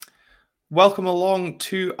Welcome along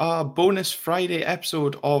to a bonus Friday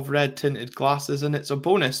episode of Red Tinted Glasses, and it's a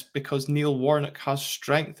bonus because Neil Warnock has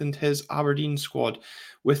strengthened his Aberdeen squad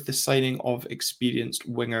with the signing of experienced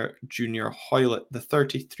winger Junior Hoilett. The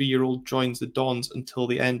 33-year-old joins the Dons until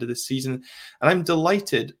the end of the season, and I'm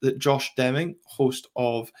delighted that Josh Deming, host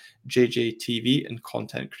of JJTV and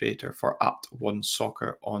content creator for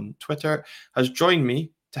 @OneSoccer on Twitter, has joined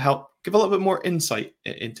me to help give a little bit more insight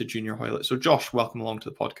into Junior Hoilett. So Josh, welcome along to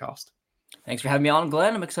the podcast. Thanks for having me on,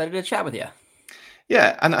 Glenn. I'm excited to chat with you.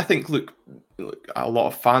 Yeah, and I think, look, a lot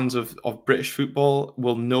of fans of British football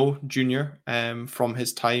will know Junior from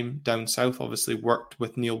his time down south. Obviously, worked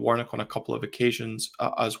with Neil Warnock on a couple of occasions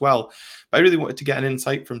as well. But I really wanted to get an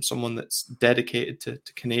insight from someone that's dedicated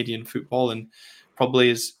to Canadian football and probably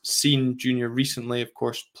has seen Junior recently, of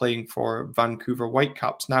course, playing for Vancouver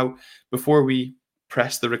Whitecaps. Now, before we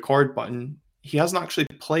press the record button, he hasn't actually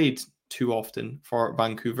played too often for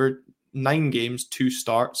Vancouver. 9 games, 2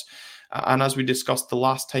 starts. And as we discussed, the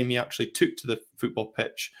last time he actually took to the football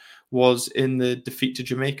pitch was in the defeat to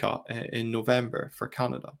Jamaica in November for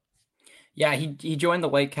Canada. Yeah, he joined the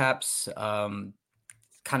Whitecaps kind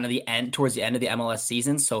of towards the end of the MLS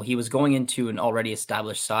season. So he was going into an already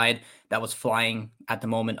established side that was flying at the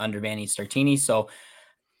moment under Vanni Startini. So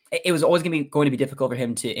it was always going to be difficult for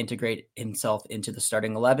him to integrate himself into the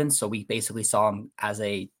starting 11. So we basically saw him as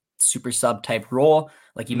a super sub type role.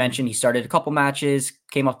 Like you mentioned, he started a couple matches,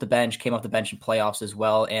 came off the bench in playoffs as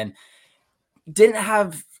well. And didn't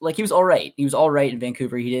have, like, he was all right. He was all right in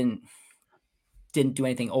Vancouver. He didn't do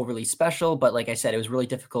anything overly special, but like I said, it was really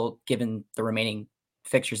difficult given the remaining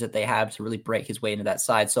fixtures that they have to really break his way into that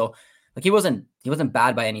side. So like he wasn't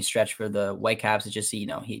bad by any stretch for the Whitecaps. It's just, he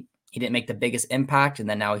didn't make the biggest impact. And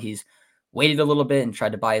then now he's waited a little bit and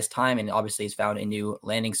tried to buy his time. And obviously he's found a new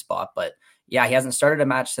landing spot, but yeah, he hasn't started a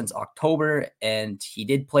match since October, and he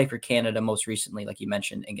did play for Canada most recently, like you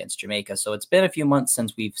mentioned, against Jamaica. So it's been a few months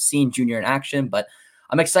since we've seen Junior in action, but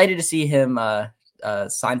I'm excited to see him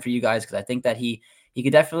sign for you guys because I think that he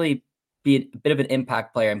could definitely be a bit of an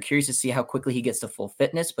impact player. I'm curious to see how quickly he gets to full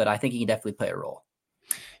fitness, but I think he can definitely play a role.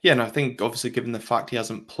 Yeah, and I think obviously given the fact he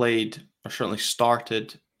hasn't played or certainly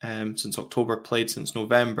started since October, played since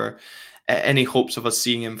November, any hopes of us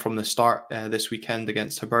seeing him from the start this weekend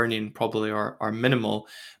against Hibernian probably are minimal.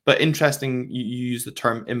 But interesting, you use the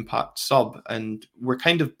term impact sub, and we're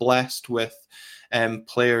kind of blessed with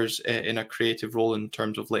players in a creative role in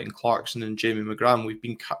terms of Leighton Clarkson and Jamie McGrath. We've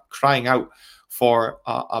been crying out for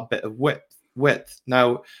a bit of width.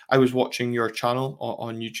 Now, I was watching your channel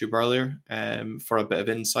on YouTube earlier for a bit of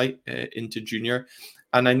insight into Junior,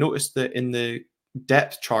 and I noticed that in the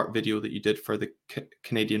depth chart video that you did for the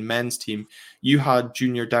Canadian men's team, you had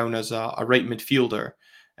Junior down as a right midfielder,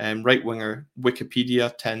 right winger.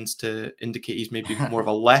 Wikipedia tends to indicate he's maybe more of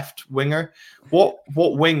a left winger. What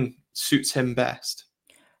wing suits him best?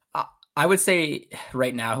 I would say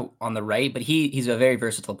right now on the right, but he's a very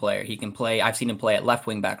versatile player. He can play. I've seen him play at left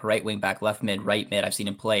wing back, right wing back, left mid, right mid. I've seen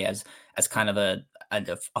him play as kind of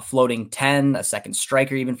a floating 10, a second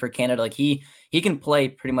striker even for Canada. Like he can play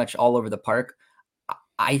pretty much all over the park.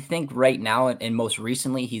 I think right now and most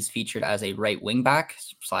recently he's featured as a right wing back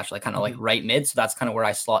 / like kind of like right mid. So that's kind of where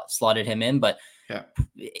I slotted him in. But yeah,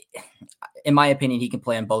 in my opinion, he can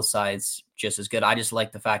play on both sides just as good. I just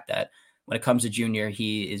like the fact that when it comes to Junior,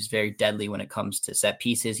 he is very deadly when it comes to set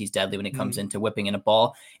pieces. He's deadly when it comes into whipping in a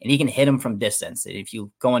ball, and he can hit him from distance. If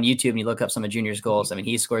you go on YouTube and you look up some of Junior's goals, I mean,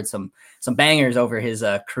 he scored some bangers over his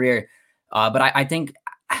career. But I think,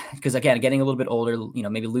 because again, getting a little bit older,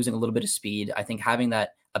 maybe losing a little bit of speed, I think having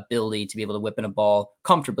that ability to be able to whip in a ball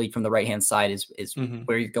comfortably from the right-hand side is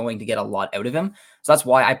where you're going to get a lot out of him. So that's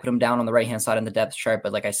why I put him down on the right-hand side in the depth chart.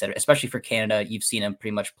 But like I said, especially for Canada, you've seen him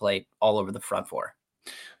pretty much play all over the front four.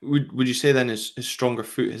 Would you say then his stronger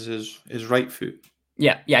foot is his right foot?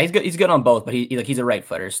 Yeah, he's good on both, but he's a right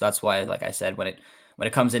footer, so that's why, like I said, when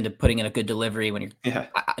it comes into putting in a good delivery, when you're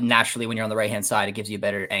naturally when you're on the right hand side, it gives you a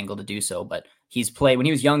better angle to do so. But he's played when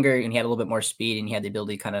he was younger and he had a little bit more speed and he had the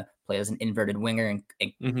ability to kind of play as an inverted winger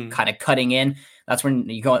and kind of cutting in. That's when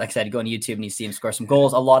you go, like I said, you go on YouTube and you see him score some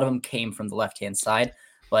goals. A lot of them came from the left hand side,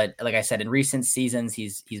 but like I said, in recent seasons,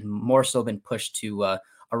 he's more so been pushed to a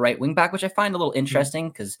right wing back, which I find a little interesting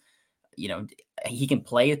because he can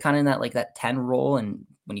play kind of in that 10 role, and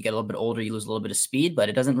when you get a little bit older, you lose a little bit of speed, but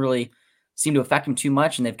it doesn't really seem to affect him too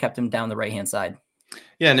much, and they've kept him down the right hand side.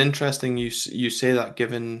 Yeah, and interesting you say that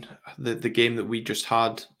given the game that we just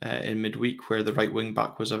had in midweek, where the right wing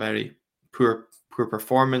back was a very poor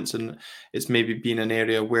performance, and it's maybe been an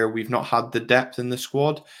area where we've not had the depth in the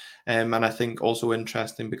squad. And I think also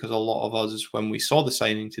interesting because a lot of us, when we saw the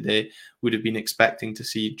signing today, would have been expecting to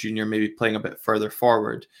see Junior maybe playing a bit further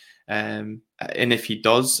forward. And if he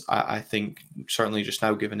does, I think certainly just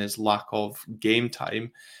now, given his lack of game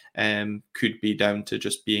time, could be down to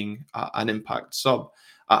just being an impact sub.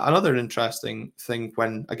 Another interesting thing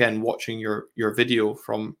when, again, watching your video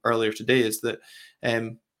from earlier today is that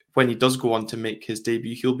when he does go on to make his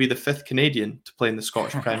debut, he'll be the 5th Canadian to play in the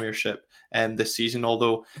Scottish Premiership this season,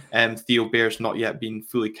 although Theo Bair's not yet been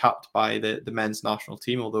fully capped by the men's national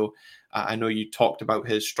team, although I know you talked about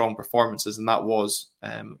his strong performances, and that was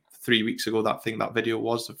 3 weeks ago, that video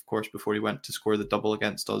was, of course, before he went to score the double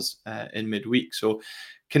against us in midweek. So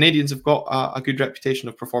Canadians have got a good reputation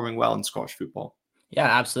of performing well in Scottish football. Yeah,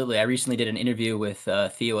 absolutely. I recently did an interview with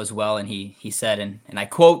Theo as well, and he said, and I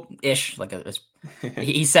quote ish,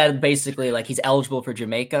 he said basically like he's eligible for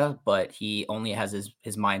Jamaica, but he only has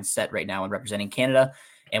his mind set right now on representing Canada.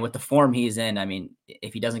 And with the form he's in, I mean,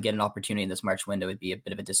 if he doesn't get an opportunity in this March window, it'd be a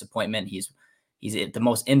bit of a disappointment. He's the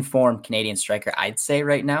most informed Canadian striker, I'd say,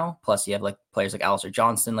 right now. Plus, you have like players like Alistair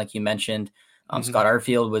Johnston, like you mentioned. Scott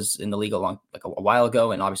Arfield was in the league a while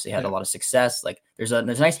ago, and obviously had a lot of success. Like there's a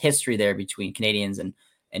nice history there between Canadians and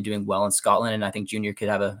doing well in Scotland. And I think Junior could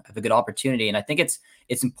have a good opportunity. And I think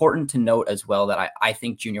it's important to note as well that I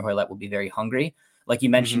think Junior Hoilett will be very hungry. Like you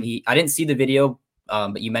mentioned, I didn't see the video,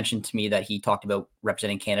 but you mentioned to me that he talked about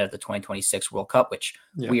representing Canada at the 2026 World Cup, which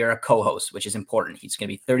we are a co-host, which is important. He's going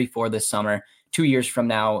to be 34 this summer. 2 years from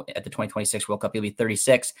now at the 2026 World Cup, he'll be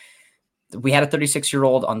 36. We had a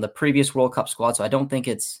 36-year-old on the previous World Cup squad, so I don't think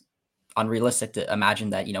it's unrealistic to imagine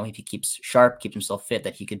that, if he keeps sharp, keeps himself fit,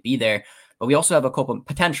 that he could be there. But we also have a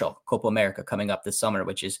potential Copa America coming up this summer,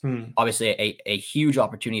 which is obviously a huge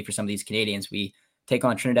opportunity for some of these Canadians. We take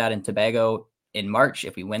on Trinidad and Tobago in March.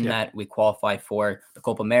 If we win that, we qualify for the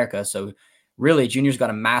Copa America. So really, Junior's got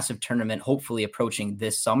a massive tournament hopefully approaching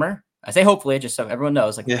this summer. I say hopefully, just so everyone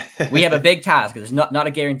knows, we have a big task. There's not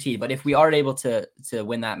a guarantee, but if we are able to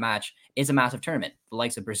win that match, it's a massive tournament. The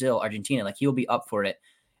likes of Brazil, Argentina, he'll be up for it.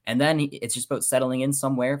 And then it's just about settling in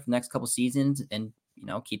somewhere for the next couple seasons and,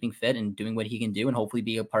 keeping fit and doing what he can do and hopefully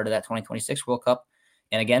be a part of that 2026 World Cup.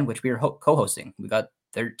 And again, which we are co-hosting. We got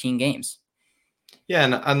 13 games.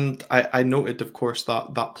 Yeah, and I noted, of course,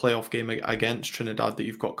 that playoff game against Trinidad that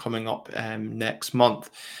you've got coming up next month,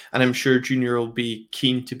 and I'm sure Junior will be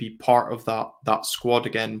keen to be part of that squad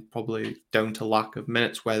again, probably down to lack of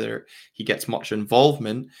minutes. Whether he gets much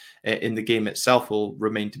involvement in the game itself will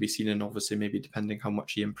remain to be seen, and obviously maybe depending how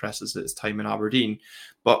much he impresses at his time in Aberdeen.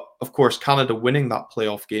 But of course, Canada winning that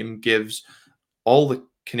playoff game gives all the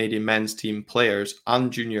Canadian men's team players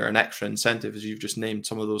and Junior an extra incentive, as you've just named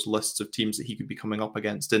some of those lists of teams that he could be coming up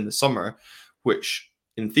against in the summer, which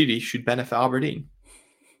in theory should benefit Aberdeen.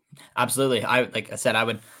 Absolutely. Like I said, I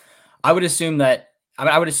would assume that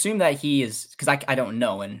he is, because I don't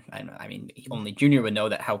know, and I mean only Junior would know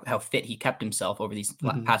that how fit he kept himself over these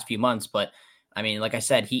past few months. But I mean, like I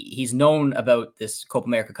said, he's known about this Copa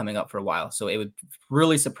America coming up for a while, so it would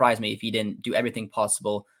really surprise me if he didn't do everything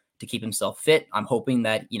possible to keep himself fit. I'm hoping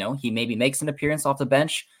that, he maybe makes an appearance off the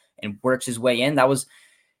bench and works his way in.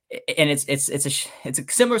 It's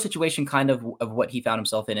a similar situation kind of what he found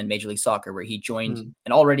himself in Major League Soccer, where he joined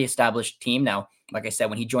an already established team. Now, like I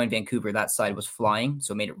said, when he joined Vancouver, that side was flying,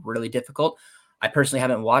 so it made it really difficult. I personally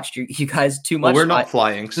haven't watched you guys too much. Well, we're not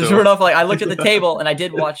flying. So we're not flying. I looked at the table and I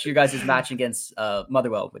did watch your guys' match against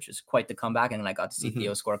Motherwell, which is quite the comeback, and then I got to see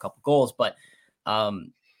Theo score a couple goals. But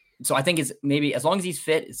so I think it's maybe as long as he's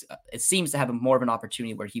fit, it seems to have more of an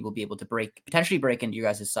opportunity where he will be able to potentially break into your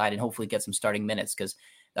guys' side and hopefully get some starting minutes, because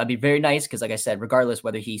that'd be very nice. Because like I said, regardless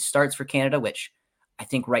whether he starts for Canada, which I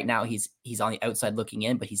think right now he's on the outside looking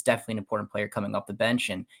in, but he's definitely an important player coming off the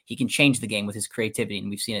bench, and he can change the game with his creativity. And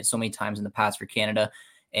we've seen it so many times in the past for Canada.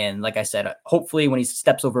 And like I said, hopefully when he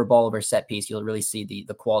steps over a ball over a set piece, you'll really see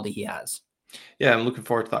the quality he has. Yeah, I'm looking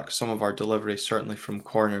forward to that, because some of our delivery, certainly from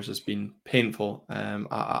corners, has been painful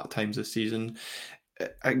at times this season. You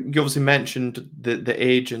obviously mentioned the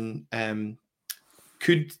age, and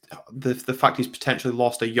could the fact he's potentially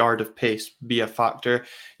lost a yard of pace be a factor?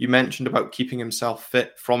 You mentioned about keeping himself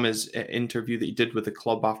fit from his interview that he did with the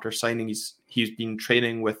club after signing. He's been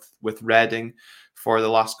training with Reading for the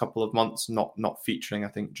last couple of months, not featuring, I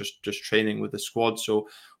think, just training with the squad. So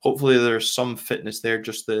hopefully there's some fitness there.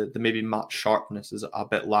 Just the maybe match sharpness is a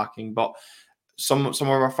bit lacking. But some of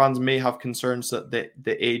our fans may have concerns that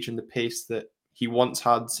the age and the pace that he once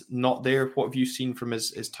had not there. What have you seen from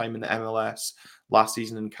his time in the MLS last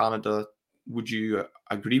season in Canada? Would you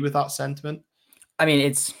agree with that sentiment? I mean,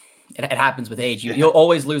 it's it happens with age. Yeah. You'll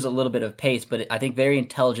always lose a little bit of pace, but I think very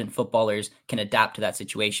intelligent footballers can adapt to that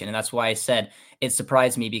situation. And that's why I said it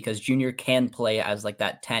surprised me, because Junior can play as like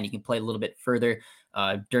that 10. He can play a little bit further.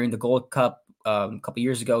 During the Gold Cup a couple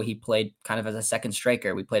years ago, he played kind of as a second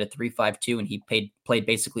striker. We played a 3-5-2, and he played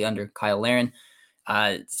basically under Kyle Larin.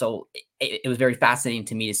 So it was very fascinating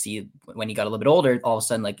to me to see when he got a little bit older, all of a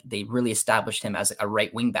sudden, like they really established him as a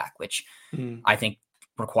right wing back, which I think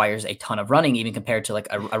requires a ton of running, even compared to like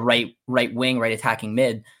a right wing, right attacking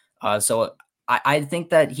mid. So I think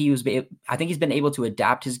that I think he's been able to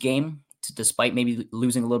adapt his game despite maybe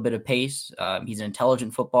losing a little bit of pace. He's an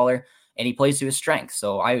intelligent footballer, and he plays to his strengths.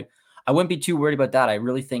 So I wouldn't be too worried about that. I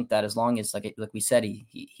really think that as long as, like we said,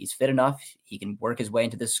 he's fit enough, he can work his way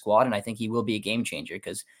into this squad, and I think he will be a game changer,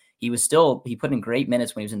 because he put in great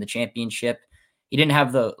minutes when he was in the championship. He didn't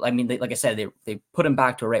have like I said, they put him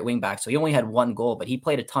back to a right wing back, so he only had one goal, but he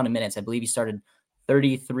played a ton of minutes. I believe he started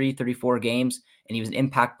 33, 34 games, and he was an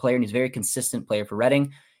impact player, and he's a very consistent player for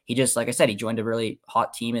Reading. He just, like I said, he joined a really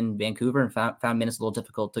hot team in Vancouver and found minutes a little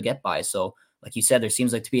difficult to get by. So like you said, there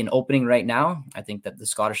seems like to be an opening right now. I think that the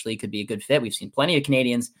Scottish League could be a good fit. We've seen plenty of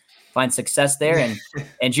Canadians find success there,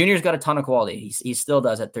 and Junior's got a ton of quality. He still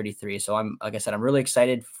does at 33. So like I said, I'm really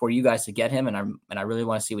excited for you guys to get him, and I really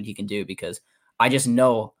want to see what he can do, because I just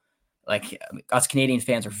know, like, us Canadian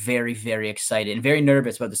fans are very, very excited and very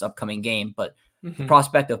nervous about this upcoming game. But the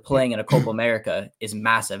prospect of playing in a Copa America is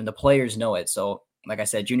massive, and the players know it. So, like I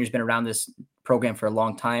said, Junior's been around this program for a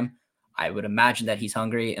long time. I would imagine that he's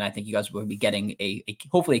hungry, and I think you guys will be getting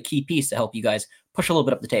hopefully a key piece to help you guys push a little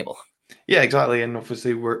bit up the table. Yeah, exactly. And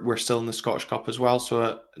obviously we're still in the Scottish Cup as well.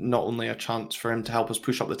 So not only a chance for him to help us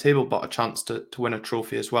push up the table, but a chance to win a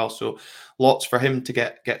trophy as well. So lots for him to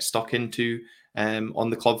get stuck into on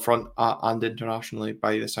the club front and internationally,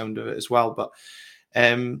 by the sound of it as well. But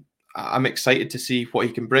I'm excited to see what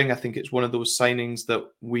he can bring. I think it's one of those signings that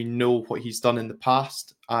we know what he's done in the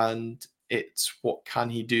past, and it's what can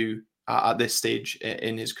he do at this stage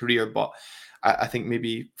in his career. But I think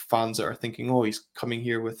maybe fans that are thinking, oh, he's coming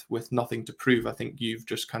here with nothing to prove, I think you've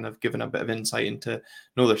just kind of given a bit of insight into,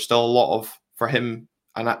 no, there's still a lot of for him.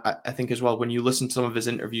 And I think as well, when you listen to some of his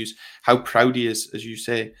interviews, how proud he is, as you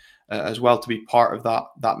say, as well, to be part of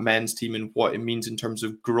that men's team, and what it means in terms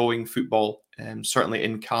of growing football, certainly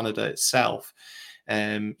in Canada itself.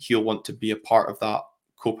 He'll want to be a part of that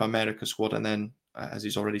Copa America squad, and then, as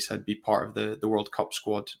he's already said, be part of the World Cup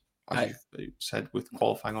squad, as you said, with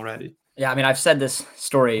qualifying already. Yeah, I mean, I've said this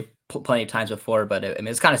story plenty of times before, but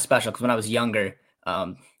it's kind of special, because when I was younger,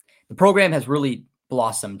 the program has really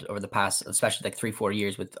blossomed over the past, especially like 3-4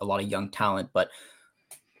 years, with a lot of young talent. But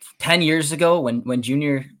 10 years ago, when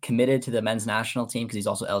Junior committed to the men's national team, because he's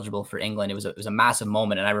also eligible for England, it was a massive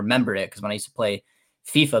moment. And I remember it because when I used to play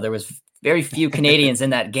FIFA, there was very few Canadians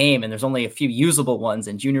in that game, and there's only a few usable ones,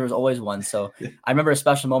 and Junior was always one. So I remember a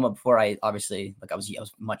special moment before I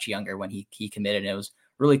was much younger when he committed, and it was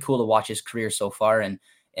really cool to watch his career so far. And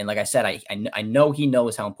like I said, I know he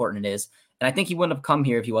knows how important it is. And I think he wouldn't have come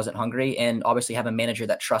here if he wasn't hungry, and obviously have a manager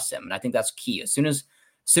that trusts him. And I think that's key. As soon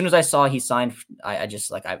as I saw he signed, I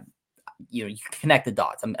just you connect the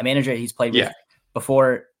dots. A manager he's played with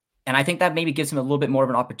before, and I think that maybe gives him a little bit more of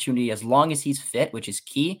an opportunity, as long as he's fit, which is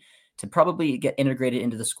key, to probably get integrated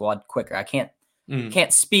into the squad quicker. I can't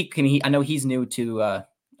speak. I mean, I know he's new to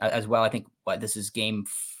as well. I think this is game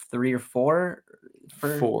 3 or 4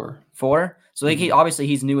 for 4. So like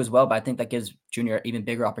he's new as well, but I think that gives Junior even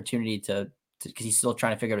bigger opportunity to because he's still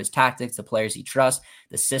trying to figure out his tactics, the players he trusts,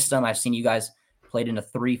 the system. I've seen you guys played in a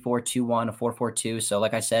 3-4-2-1, a 4-4-2. So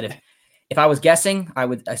like I said, if I was guessing, I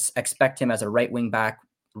would expect him as a right wing back,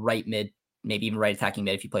 right mid, maybe even right attacking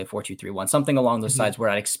mid if you play 4-2-3-1, something along those sides where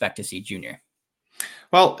I'd expect to see Junior.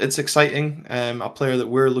 Well, it's exciting. A player that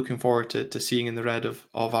we're looking forward to seeing in the red of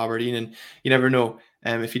Aberdeen. And you never know,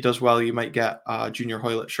 if he does well, you might get a Junior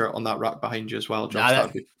Hoilett shirt on that rack behind you as well,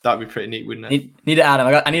 Josh. That'd be pretty neat, wouldn't it? Need to add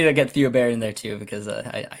him. I need to get Theo Bear in there too, because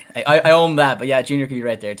I own that. But yeah, Junior could be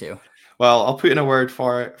right there too. Well, I'll put in a word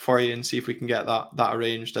for you and see if we can get that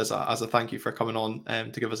arranged as a thank you for coming on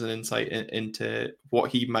to give us an insight into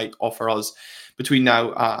what he might offer us between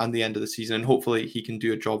now and the end of the season. And hopefully he can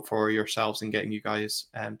do a job for yourselves in getting you guys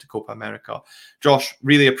to Copa America. Josh,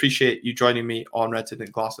 really appreciate you joining me on Red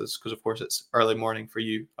Tinted Glasses, because of course it's early morning for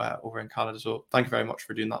you over in Canada. So thank you very much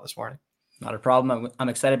for doing that this morning. Not a problem. I'm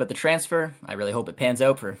excited about the transfer. I really hope it pans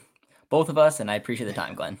out for both of us, and I appreciate the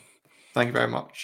time, Glenn. Thank you very much.